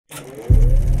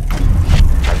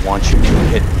I want you to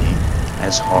hit me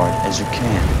as hard as you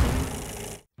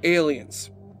can.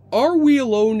 Aliens. Are we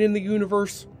alone in the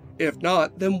universe? If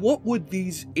not, then what would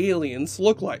these aliens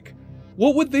look like?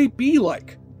 What would they be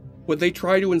like? Would they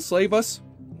try to enslave us?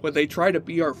 Would they try to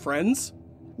be our friends?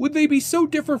 Would they be so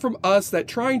different from us that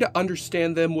trying to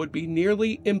understand them would be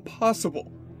nearly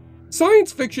impossible?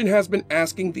 Science fiction has been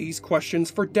asking these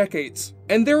questions for decades,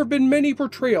 and there have been many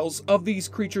portrayals of these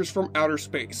creatures from outer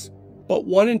space. But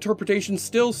one interpretation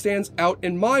still stands out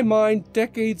in my mind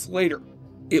decades later.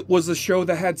 It was a show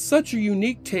that had such a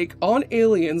unique take on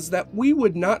aliens that we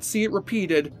would not see it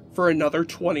repeated for another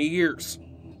 20 years.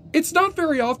 It's not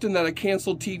very often that a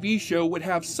canceled TV show would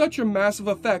have such a massive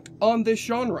effect on this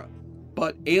genre,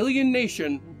 but Alien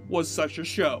Nation was such a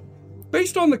show.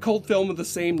 Based on the cult film of the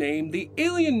same name, the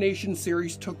Alien Nation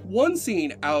series took one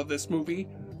scene out of this movie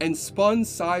and spun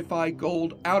sci-fi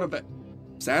gold out of it.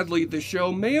 Sadly, the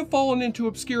show may have fallen into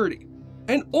obscurity,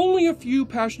 and only a few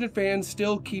passionate fans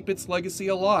still keep its legacy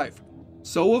alive.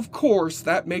 So of course,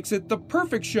 that makes it the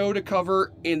perfect show to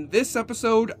cover in this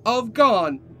episode of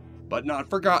Gone, but Not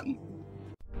Forgotten.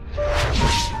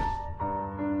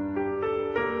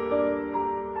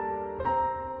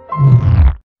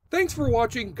 Thanks for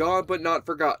watching Gone But Not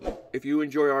Forgotten. If you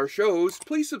enjoy our shows,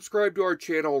 please subscribe to our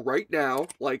channel right now,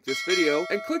 like this video,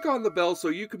 and click on the bell so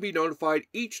you can be notified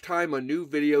each time a new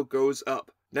video goes up.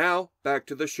 Now, back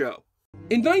to the show.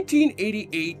 In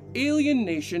 1988, Alien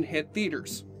Nation hit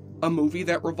theaters. A movie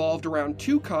that revolved around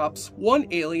two cops, one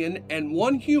alien, and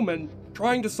one human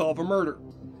trying to solve a murder.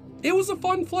 It was a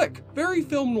fun flick, very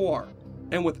film noir,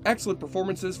 and with excellent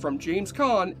performances from James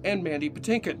Caan and Mandy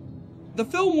Patinkin. The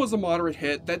film was a moderate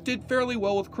hit that did fairly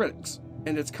well with critics,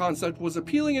 and its concept was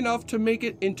appealing enough to make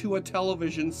it into a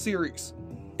television series.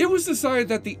 It was decided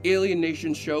that the Alien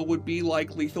Nation show would be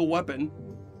like Lethal Weapon,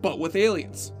 but with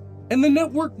aliens, and the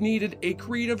network needed a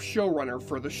creative showrunner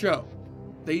for the show.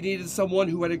 They needed someone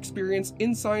who had experience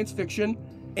in science fiction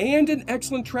and an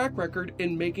excellent track record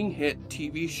in making hit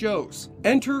TV shows.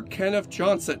 Enter Kenneth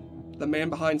Johnson, the man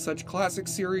behind such classic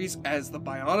series as The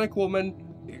Bionic Woman,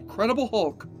 The Incredible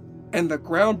Hulk, and the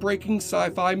groundbreaking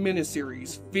sci-fi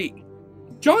miniseries V.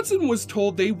 Johnson was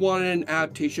told they wanted an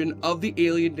adaptation of the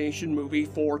Alien Nation movie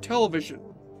for television,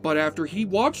 but after he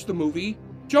watched the movie,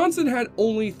 Johnson had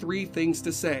only 3 things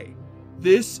to say.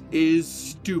 This is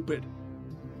stupid.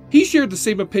 He shared the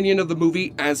same opinion of the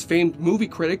movie as famed movie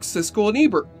critics Siskel and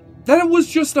Ebert, that it was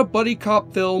just a buddy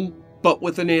cop film, but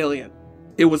with an alien.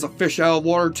 It was a fish out of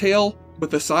water tale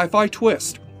with a sci-fi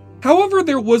twist. However,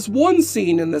 there was one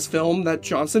scene in this film that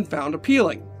Johnson found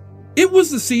appealing. It was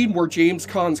the scene where James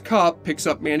Caan's cop picks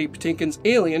up Mandy Patinkin's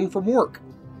alien from work.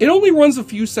 It only runs a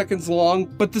few seconds long,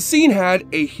 but the scene had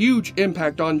a huge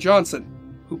impact on Johnson,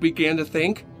 who began to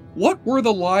think, what were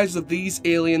the lives of these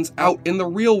aliens out in the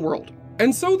real world?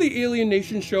 And so the Alien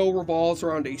Nation show revolves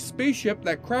around a spaceship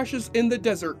that crashes in the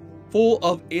desert full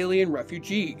of alien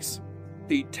refugees,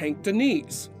 the Tank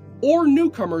Denise, or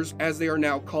newcomers as they are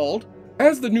now called,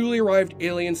 as the newly arrived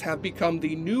aliens have become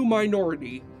the new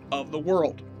minority of the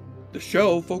world. The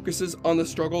show focuses on the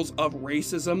struggles of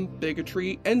racism,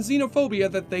 bigotry, and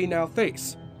xenophobia that they now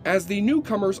face, as the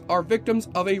newcomers are victims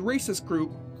of a racist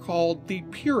group called the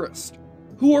Purists,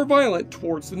 who are violent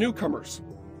towards the newcomers.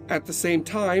 At the same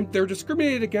time, they're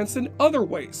discriminated against in other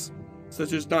ways,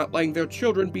 such as not letting their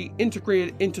children be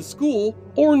integrated into school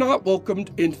or not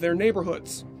welcomed into their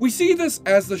neighborhoods. We see this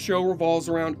as the show revolves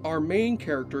around our main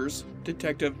characters,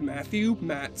 Detective Matthew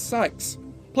 "Matt" Sikes,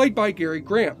 played by Gary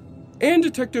Graham, and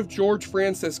Detective George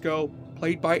Francisco,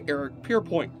 played by Eric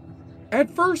Pierpoint.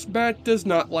 At first, Matt does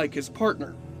not like his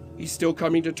partner. He's still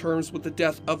coming to terms with the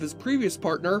death of his previous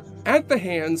partner at the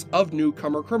hands of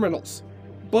newcomer criminals.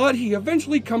 But he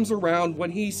eventually comes around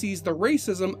when he sees the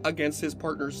racism against his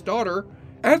partner's daughter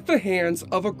at the hands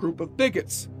of a group of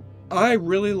bigots. I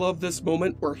really love this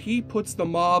moment where he puts the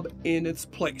mob in its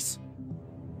place.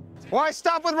 Why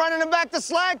stop with running them back to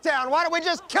Slagtown? Why don't we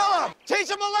just kill them? Teach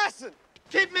them a lesson.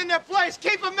 Keep them in their place.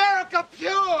 Keep America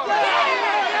pure.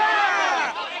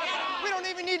 Yeah! We don't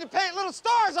even need to paint little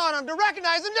stars on them to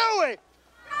recognize them, do we?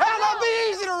 That'll be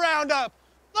easy to round up.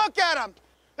 Look at them.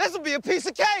 This will be a piece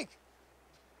of cake.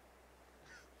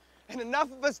 And enough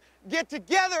of us get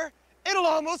together, it'll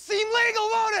almost seem legal,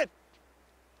 won't it?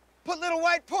 Put little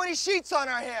white pointy sheets on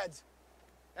our heads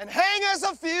and hang us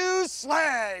a few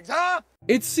slags, huh?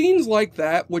 It's scenes like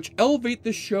that which elevate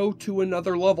the show to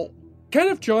another level.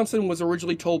 Kenneth Johnson was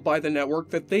originally told by the network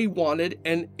that they wanted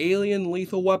an alien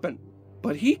lethal weapon,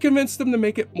 but he convinced them to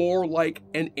make it more like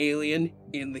an alien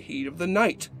in the heat of the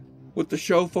night. with the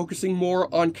show focusing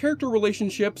more on character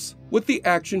relationships, with the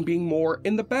action being more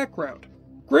in the background.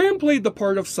 Graham played the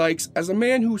part of Sikes as a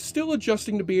man who's still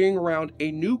adjusting to being around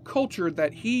a new culture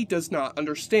that he does not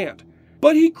understand.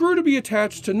 But he grew to be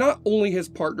attached to not only his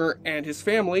partner and his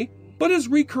family, but his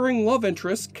recurring love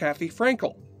interest, Kathy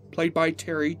Frankel, played by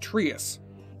Terry Trias.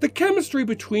 The chemistry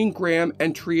between Graham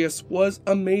and Trias was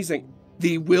amazing.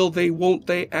 The will they won't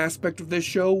they aspect of this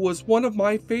show was one of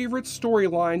my favorite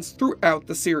storylines throughout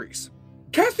the series.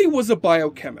 Kathy was a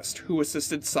biochemist who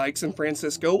assisted Sikes and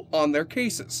Francisco on their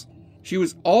cases. She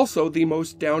was also the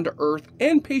most down-to-earth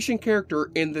and patient character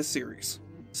in this series.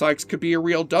 Sikes could be a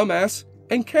real dumbass,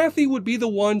 and Kathy would be the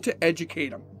one to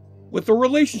educate him, with the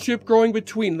relationship growing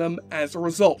between them as a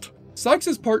result.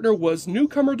 Sikes' partner was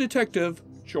newcomer detective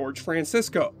George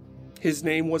Francisco. His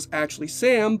name was actually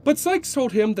Sam, but Sikes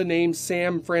told him the name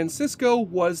Sam Francisco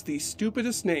was the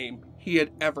stupidest name he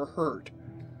had ever heard.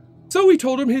 So he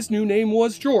told him his new name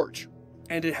was George,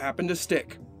 and it happened to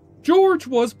stick. George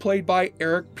was played by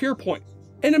Eric Pierpoint,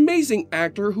 an amazing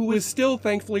actor who is still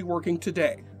thankfully working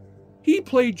today. He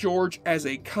played George as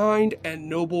a kind and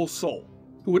noble soul,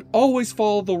 who would always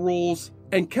follow the rules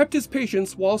and kept his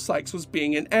patience while Sikes was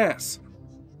being an ass.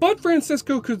 But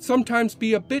Francisco could sometimes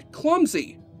be a bit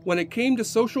clumsy when it came to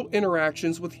social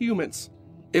interactions with humans.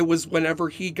 It was whenever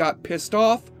he got pissed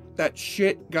off that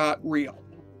shit got real.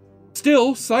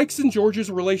 Still, Sikes and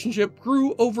George's relationship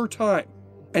grew over time,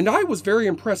 and I was very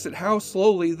impressed at how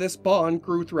slowly this bond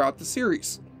grew throughout the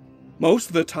series. Most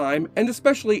of the time, and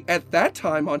especially at that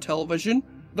time on television,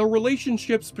 the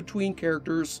relationships between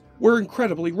characters were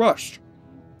incredibly rushed.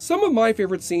 Some of my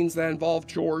favorite scenes that involved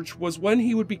George was when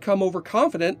he would become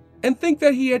overconfident and think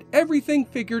that he had everything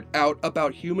figured out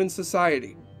about human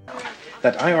society.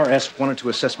 That IRS wanted to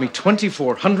assess me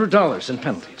 $2,400 in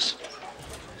penalties.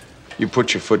 You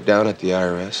put your foot down at the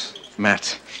IRS?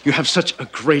 Matt, you have such a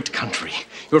great country.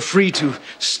 You're free to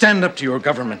stand up to your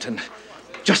government and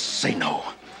just say no.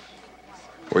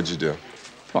 What'd you do?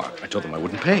 Well, I told them I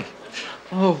wouldn't pay.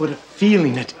 Oh, what a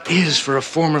feeling it is for a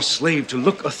former slave to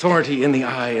look authority in the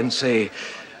eye and say,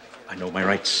 I know my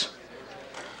rights.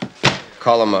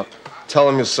 Call him up. Tell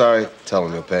him you're sorry. Tell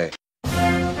him you'll pay.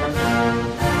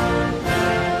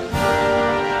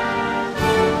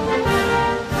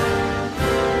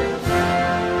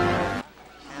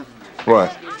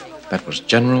 What? That was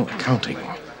general accounting.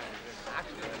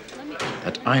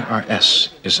 That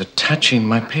IRS is attaching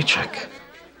my paycheck.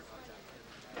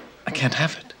 I can't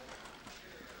have it.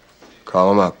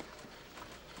 Call him up.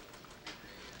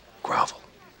 Grovel.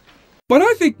 But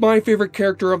I think my favorite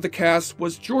character of the cast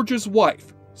was George's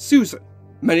wife, Susan.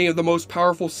 Many of the most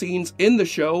powerful scenes in the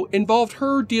show involved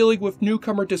her dealing with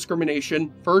newcomer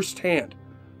discrimination firsthand.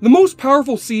 The most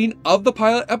powerful scene of the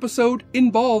pilot episode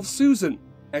involves Susan,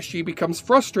 as she becomes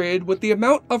frustrated with the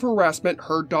amount of harassment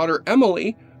her daughter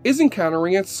Emily is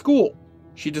encountering at school.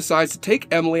 She decides to take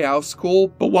Emily out of school,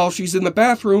 but while she's in the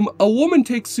bathroom, a woman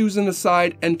takes Susan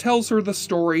aside and tells her the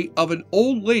story of an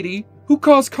old lady who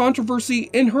caused controversy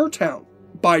in her town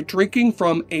by drinking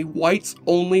from a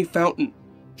whites-only fountain.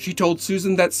 She told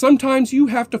Susan that sometimes you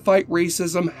have to fight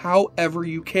racism however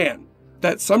you can,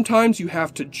 that sometimes you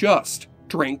have to just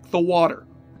drink the water.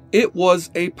 It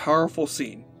was a powerful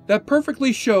scene that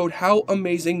perfectly showed how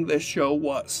amazing this show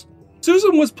was.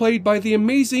 Susan was played by the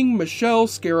amazing Michelle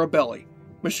Scarabelli.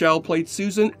 Michelle played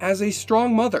Susan as a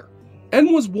strong mother, and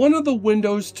was one of the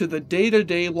windows to the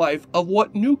day-to-day life of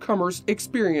what newcomers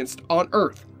experienced on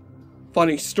Earth.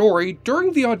 Funny story,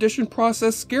 during the audition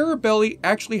process, Scarabelli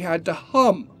actually had to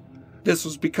hum. This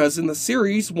was because in the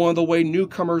series, one of the way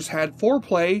newcomers had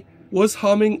foreplay was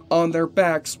humming on their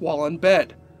backs while in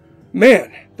bed.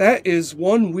 Man, that is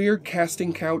one weird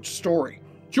casting couch story.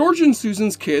 George and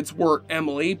Susan's kids were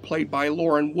Emily, played by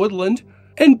Lauren Woodland,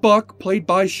 and Buck, played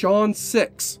by Sean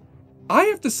Sikes. I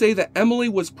have to say that Emily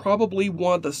was probably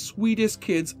one of the sweetest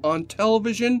kids on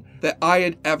television that I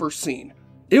had ever seen.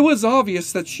 It was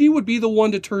obvious that she would be the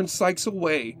one to turn Sikes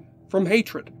away from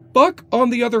hatred. Buck, on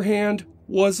the other hand,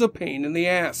 was a pain in the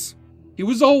ass. He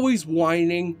was always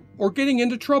whining or getting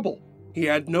into trouble. He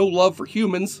had no love for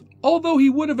humans, although he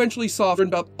would eventually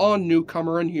soften up on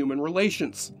newcomer and human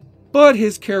relations. But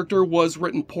his character was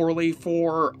written poorly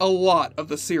for a lot of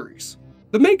the series.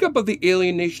 The makeup of the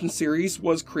Alien Nation series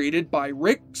was created by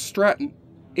Rick Stratton,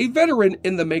 a veteran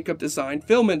in the makeup design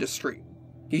film industry.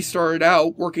 He started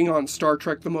out working on Star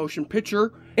Trek the Motion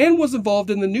Picture and was involved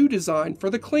in the new design for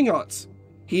the Klingons.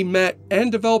 He met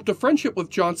and developed a friendship with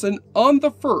Johnson on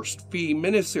the first V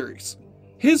miniseries.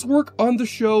 His work on the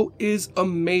show is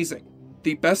amazing,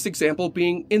 the best example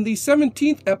being in the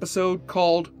 17th episode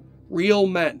called Real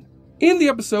Men. In the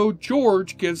episode,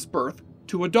 George gives birth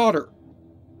to a daughter.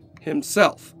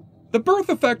 Himself. The birth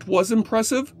effect was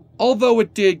impressive, although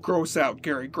it did gross out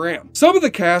Gary Graham. Some of the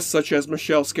cast, such as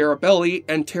Michelle Scarabelli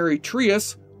and Terry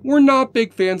Trias, were not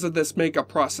big fans of this makeup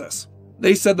process.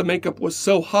 They said the makeup was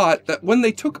so hot that when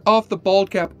they took off the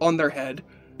bald cap on their head,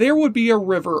 there would be a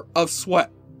river of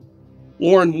sweat.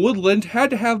 Lauren Woodland had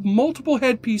to have multiple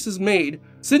headpieces made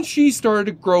since she started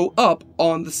to grow up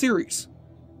on the series.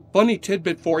 Funny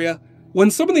tidbit for you, when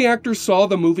some of the actors saw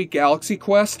the movie Galaxy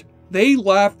Quest, they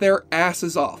laughed their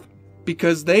asses off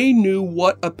because they knew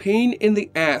what a pain in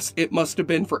the ass it must have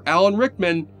been for Alan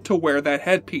Rickman to wear that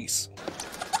headpiece.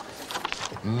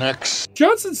 Next.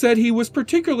 Johnson said he was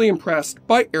particularly impressed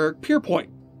by Eric Pierpoint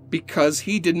because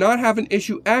he did not have an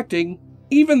issue acting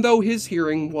even though his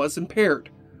hearing was impaired.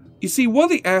 You see, one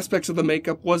of the aspects of the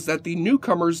makeup was that the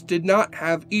newcomers did not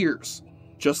have ears,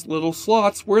 just little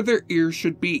slots where their ears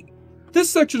should be. This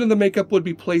section of the makeup would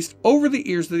be placed over the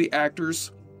ears of the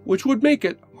actors, which would make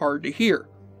it hard to hear.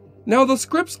 Now, the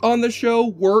scripts on the show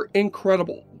were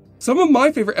incredible. Some of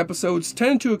my favorite episodes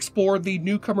tend to explore the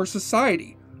newcomer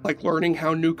society, like learning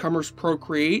how newcomers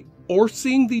procreate or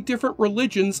seeing the different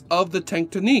religions of the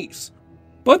Tenctonese.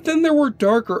 But then there were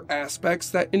darker aspects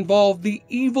that involved the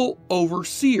evil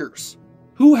overseers,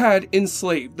 who had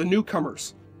enslaved the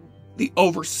newcomers. The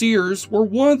overseers were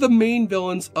one of the main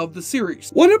villains of the series.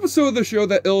 One episode of the show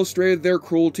that illustrated their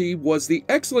cruelty was the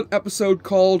excellent episode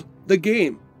called The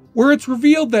Game, where it's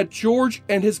revealed that George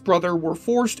and his brother were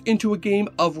forced into a game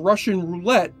of Russian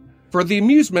roulette for the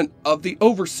amusement of the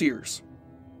overseers.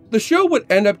 The show would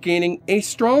end up gaining a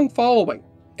strong following,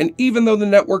 and even though the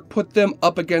network put them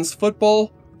up against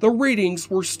football, the ratings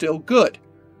were still good.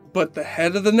 But the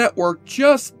head of the network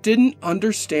just didn't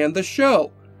understand the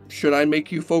show. Should I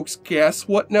make you folks guess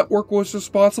what network was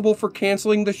responsible for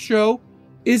canceling the show?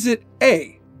 Is it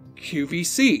A,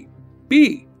 QVC,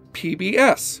 B,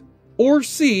 PBS, or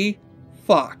C,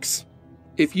 Fox?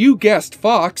 If you guessed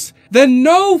Fox, then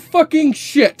no fucking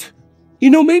shit! You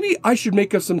know, maybe I should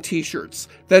make up some t-shirts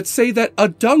that say that a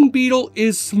dung beetle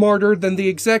is smarter than the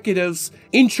executives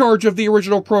in charge of the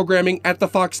original programming at the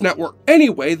Fox network.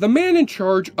 Anyway, the man in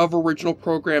charge of original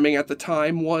programming at the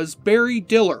time was Barry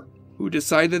Diller, who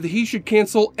decided that he should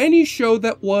cancel any show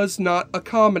that was not a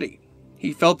comedy.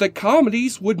 He felt that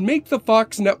comedies would make the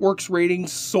Fox network's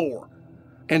ratings soar.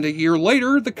 And a year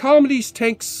later, the comedies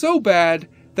tanked so bad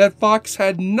that Fox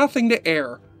had nothing to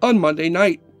air on Monday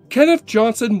night. Kenneth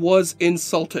Johnson was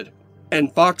insulted,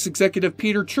 and Fox executive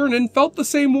Peter Chernin felt the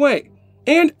same way,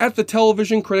 and at the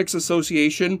Television Critics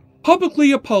Association,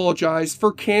 publicly apologized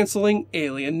for canceling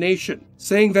Alien Nation,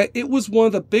 saying that it was one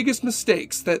of the biggest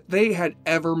mistakes that they had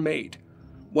ever made.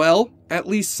 Well, at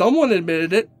least someone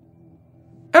admitted it.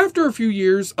 After a few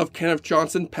years of Kenneth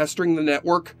Johnson pestering the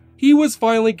network, he was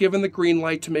finally given the green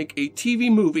light to make a TV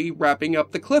movie wrapping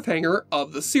up the cliffhanger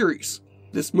of the series.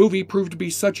 This movie proved to be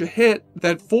such a hit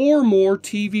that 4 more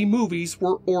TV movies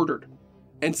were ordered.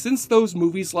 And since those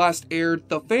movies last aired,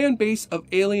 the fan base of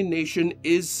Alien Nation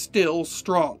is still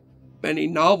strong. Many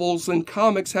novels and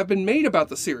comics have been made about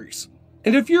the series.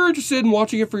 And if you're interested in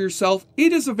watching it for yourself,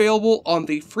 it is available on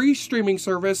the free streaming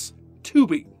service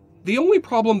Tubi. The only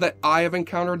problem that I have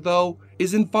encountered, though,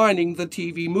 is in finding the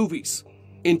TV movies.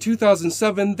 In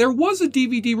 2007, there was a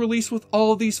DVD release with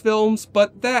all of these films,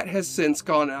 but that has since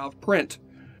gone out of print.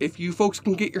 If you folks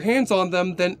can get your hands on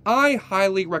them, then I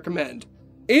highly recommend.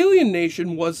 Alien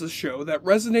Nation was a show that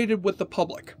resonated with the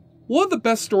public. One of the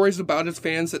best stories about its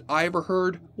fans that I ever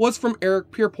heard was from Eric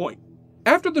Pierpoint.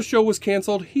 After the show was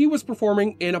canceled, he was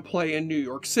performing in a play in New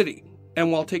York City,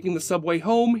 and while taking the subway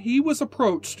home, he was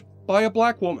approached by a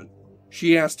black woman.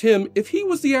 She asked him if he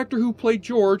was the actor who played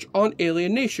George on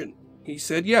Alien Nation. He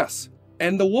said yes,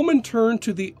 and the woman turned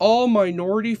to the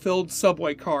all-minority-filled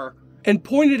subway car and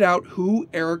pointed out who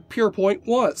Eric Pierpoint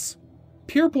was.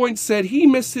 Pierpoint said he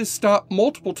missed his stop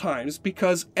multiple times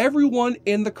because everyone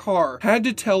in the car had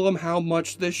to tell him how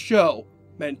much this show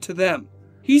meant to them.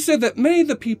 He said that many of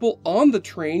the people on the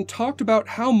train talked about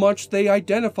how much they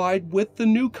identified with the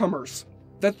newcomers,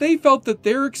 that they felt that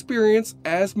their experience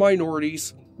as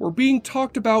minorities were being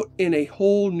talked about in a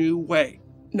whole new way.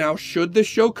 Now, should this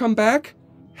show come back?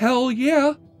 Hell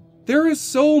yeah! There is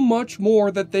so much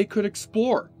more that they could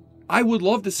explore. I would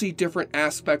love to see different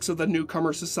aspects of the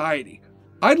newcomer society.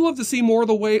 I'd love to see more of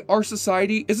the way our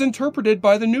society is interpreted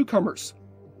by the newcomers.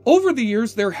 Over the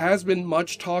years, there has been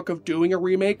much talk of doing a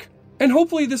remake, and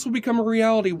hopefully this will become a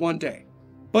reality one day.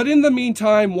 But in the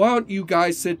meantime, why don't you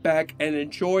guys sit back and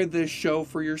enjoy this show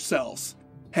for yourselves?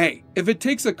 Hey, if it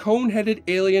takes a cone-headed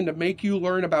alien to make you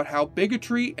learn about how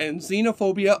bigotry and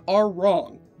xenophobia are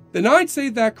wrong, then I'd say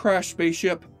that crashed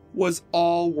spaceship was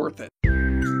all worth it.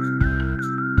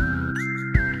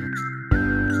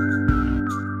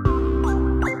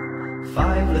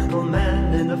 Five little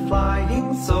men in a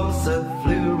flying saucer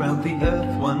flew around the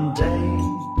earth one day.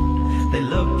 They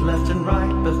looked left and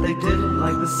right, but they didn't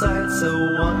like the sight, so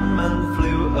one man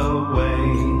flew away.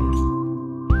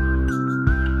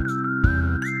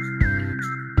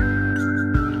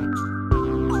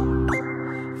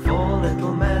 Four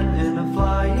little men in a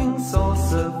flying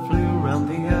saucer flew around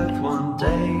the earth one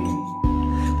day.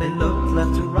 They looked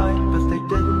left and right, but they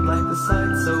didn't like the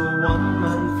sight, so one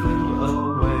man flew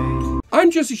away. I'm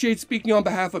Jesse Shade speaking on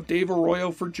behalf of Dave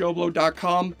Arroyo for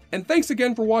JoBlo.com, and thanks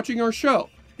again for watching our show.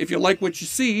 If you like what you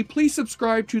see, please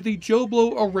subscribe to the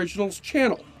JoBlo Originals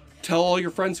channel. Tell all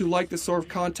your friends who like this sort of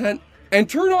content, and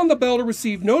turn on the bell to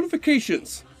receive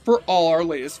notifications for all our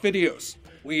latest videos.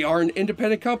 We are an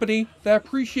independent company that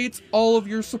appreciates all of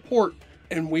your support,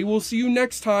 and we will see you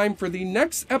next time for the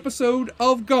next episode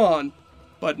of Gone,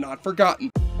 but Not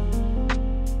Forgotten.